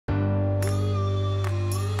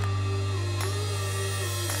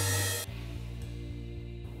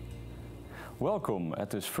Welcome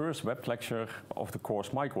at this first web lecture of the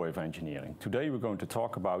course Microwave Engineering. Today we're going to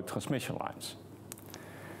talk about transmission lines.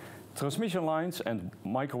 Transmission lines and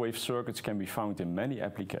microwave circuits can be found in many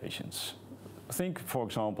applications. Think, for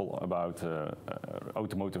example, about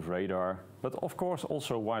automotive radar, but of course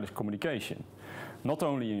also wireless communication. Not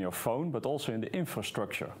only in your phone, but also in the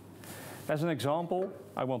infrastructure. As an example,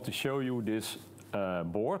 I want to show you this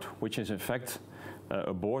board, which is in fact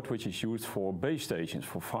a board which is used for base stations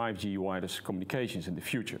for 5G wireless communications in the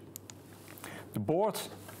future. The board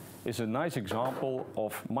is a nice example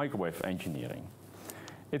of microwave engineering.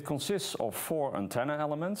 It consists of 4 antenna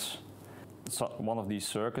elements. So one of these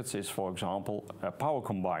circuits is, for example, a power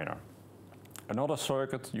combiner. Another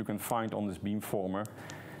circuit you can find on this beamformer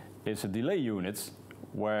is a delay unit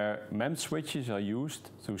where MEMS switches are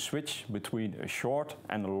used to switch between a short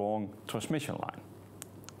and a long transmission line.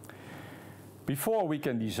 Before we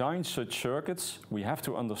can design such circuits, we have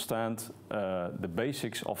to understand the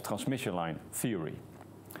basics of transmission line theory.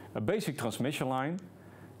 A basic transmission line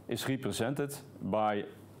is represented by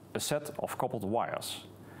a set of coupled wires.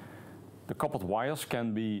 The coupled wires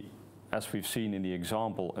can be, as we've seen in the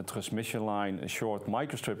example, a transmission line, a short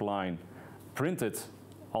microstrip line printed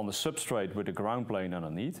on the substrate with a ground plane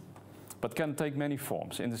underneath, but can take many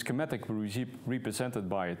forms. In the schematic, we represented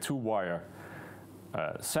by a 2-wire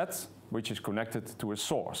set, which is connected to a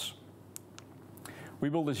source. We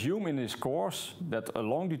will assume in this course that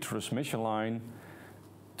along the transmission line,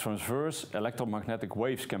 transverse electromagnetic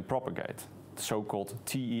waves can propagate, so-called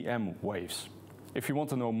TEM waves. If you want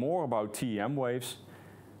to know more about TEM waves,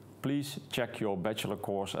 please check your bachelor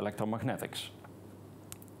course Electromagnetics.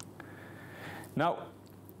 Now,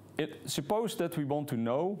 suppose that we want to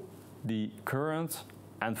know the current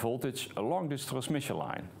and voltage along this transmission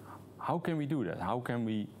line. How can we do that? How can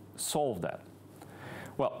we solve that?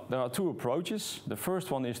 Well, there are 2 approaches. The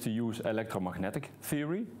first one is to use electromagnetic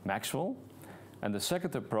theory, Maxwell, and the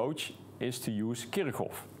second approach is to use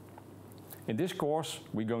Kirchhoff. In this course,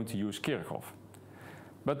 we're going to use Kirchhoff.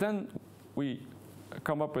 But then we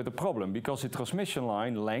come up with a problem, because the transmission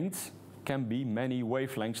line length can be many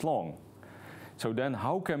wavelengths long. So then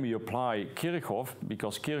how can we apply Kirchhoff,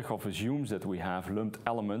 because Kirchhoff assumes that we have lumped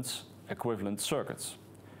elements equivalent circuits.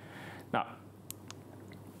 Now,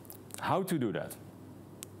 how to do that?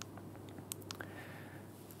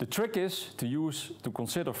 The trick is to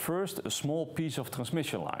consider first a small piece of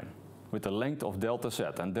transmission line with a length of delta z,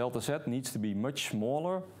 and delta z needs to be much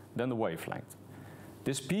smaller than the wavelength.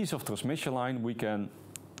 This piece of transmission line we can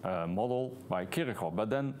model by Kirchhoff, but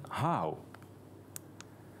then how?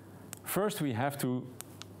 First we have to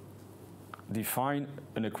define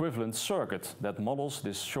an equivalent circuit that models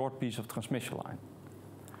this short piece of transmission line.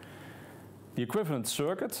 The equivalent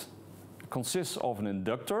circuit consists of an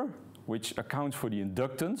inductor, which accounts for the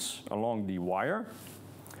inductance along the wire.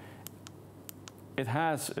 It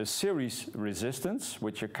has a series resistance,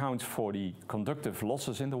 which accounts for the conductive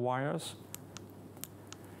losses in the wires.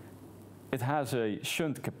 It has a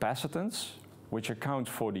shunt capacitance, which accounts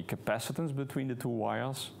for the capacitance between the 2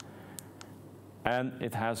 wires. And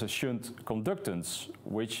it has a shunt conductance,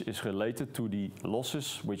 which is related to the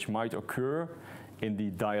losses which might occur in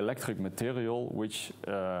the dielectric material which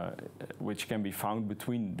can be found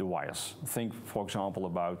between the wires. Think, for example,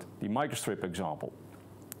 about the microstrip example.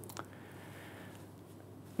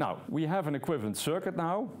 Now, we have an equivalent circuit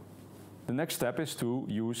now. The next step is to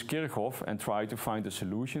use Kirchhoff and try to find a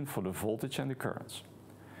solution for the voltage and the currents.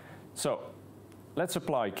 So, let's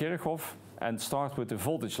apply Kirchhoff and start with the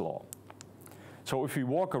voltage law. So if we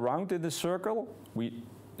walk around in this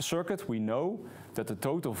circuit, we know that the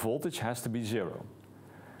total voltage has to be 0,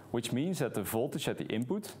 which means that the voltage at the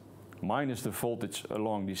input minus the voltage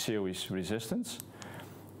along the series resistance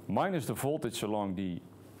minus the voltage along the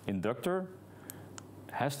inductor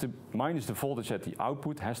minus the voltage at the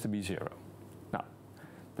output has to be 0. Now,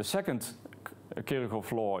 the second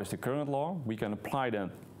Kirchhoff law is the current law. We can apply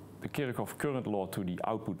then the Kirchhoff current law to the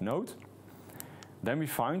output node. Then we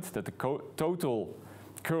find that the total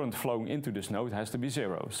current flowing into this node has to be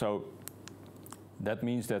 0. So that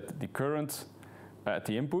means that the current at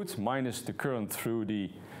the input minus the current through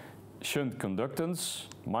the shunt conductance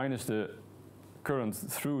minus the current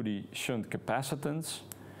through the shunt capacitance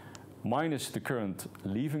minus the current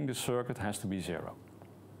leaving the circuit has to be 0.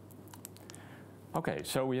 Okay,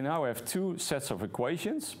 so we now have 2 sets of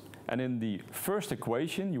equations. And in the first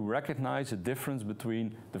equation, you recognize a difference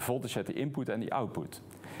between the voltage at the input and the output.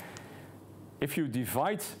 If you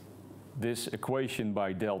divide this equation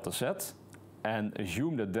by delta z and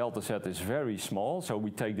assume that delta z is very small, so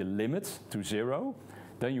we take the limit to 0,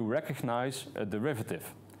 then you recognize a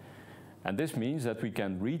derivative. And this means that we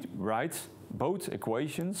can rewrite both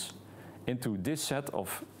equations into this set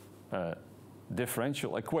of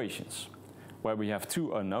differential equations, where we have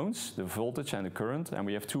two unknowns, the voltage and the current, and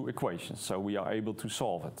we have two equations, so we are able to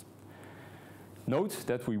solve it. Note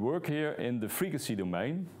that we work here in the frequency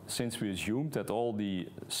domain, since we assumed that all the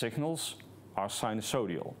signals are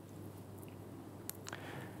sinusoidal.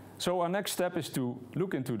 So our next step is to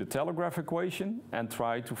look into the telegraph equation and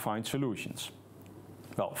try to find solutions.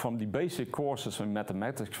 Well, from the basic courses in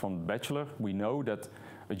mathematics from the bachelor, we know that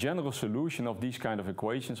a general solution of these kind of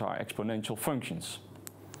equations are exponential functions.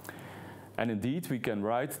 And indeed, we can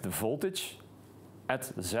write the voltage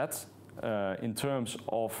at z in terms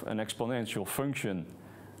of an exponential function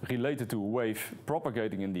related to a wave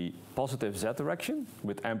propagating in the positive z direction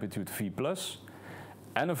with amplitude v plus,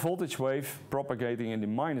 and a voltage wave propagating in the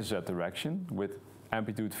minus z direction with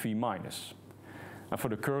amplitude v minus. And for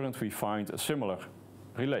the current, we find a similar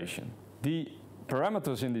relation. The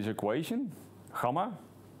parameters in this equation, gamma,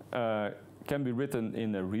 can be written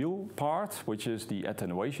in a real part, which is the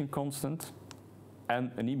attenuation constant,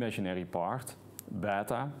 and an imaginary part,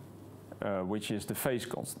 beta, which is the phase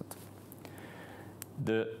constant.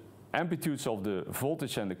 The amplitudes of the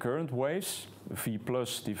voltage and the current waves, V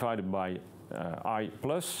plus divided by I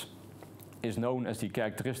plus, is known as the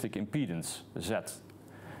characteristic impedance, Z,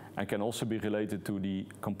 and can also be related to the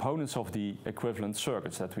components of the equivalent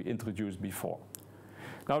circuits that we introduced before.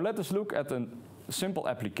 Now let us look at a simple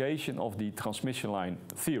application of the transmission line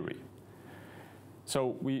theory.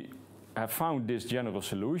 So we have found this general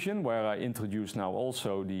solution where I introduce now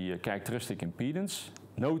also the characteristic impedance.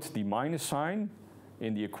 Note the minus sign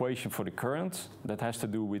in the equation for the current. That has to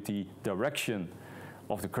do with the direction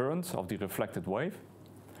of the current of the reflected wave.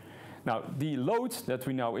 Now the load that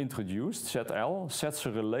we now introduced, ZL, sets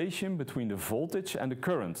a relation between the voltage and the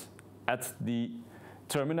current at the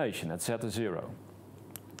termination, at Z0.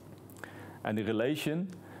 And the relation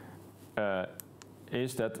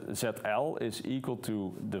is that ZL is equal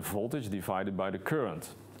to the voltage divided by the current.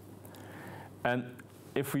 And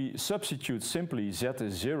if we substitute simply Z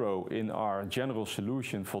is 0 in our general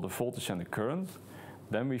solution for the voltage and the current,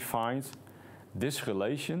 then we find this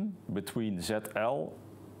relation between ZL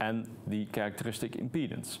and the characteristic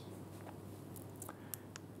impedance.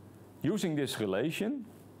 Using this relation,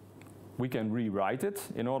 we can rewrite it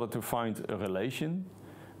in order to find a relation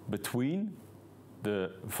between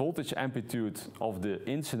the voltage amplitude of the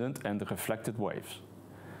incident and the reflected waves.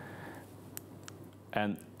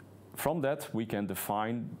 And from that we can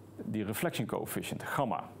define the reflection coefficient,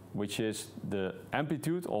 gamma, which is the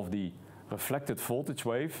amplitude of the reflected voltage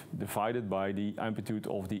wave divided by the amplitude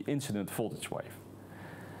of the incident voltage wave.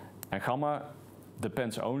 And gamma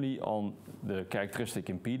depends only on the characteristic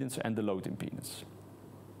impedance and the load impedance.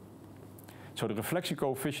 So the reflection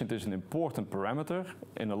coefficient is an important parameter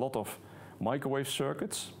in a lot of microwave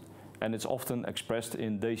circuits, and it's often expressed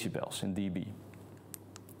in decibels, in dB.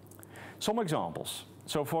 Some examples.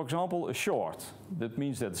 So for example, a short. That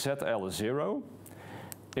means that ZL is 0.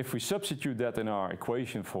 If we substitute that in our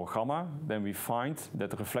equation for gamma, then we find that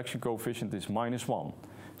the reflection coefficient is -1.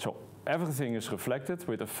 So everything is reflected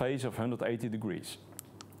with a phase of 180 degrees.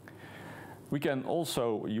 We can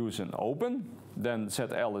also use an open, then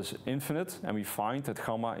ZL is infinite, and we find that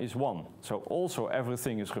gamma is 1. So also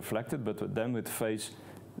everything is reflected, but then with phase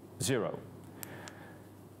 0.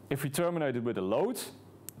 If we terminate it with a load,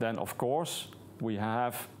 then of course we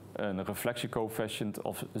have a reflection coefficient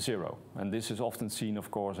of 0. And this is often seen, of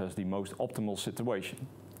course, as the most optimal situation.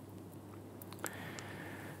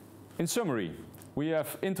 In summary, we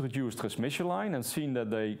have introduced transmission line and seen that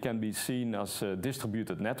they can be seen as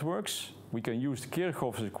distributed networks. We can use the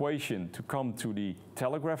Kirchhoff's equation to come to the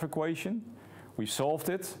telegraph equation. We've solved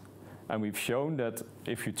it, and we've shown that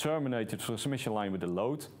if you terminate the transmission line with a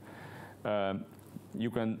load,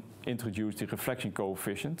 you can introduce the reflection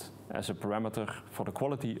coefficient as a parameter for the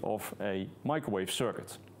quality of a microwave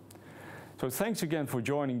circuit. So thanks again for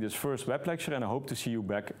joining this first web lecture, and I hope to see you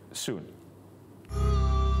back soon.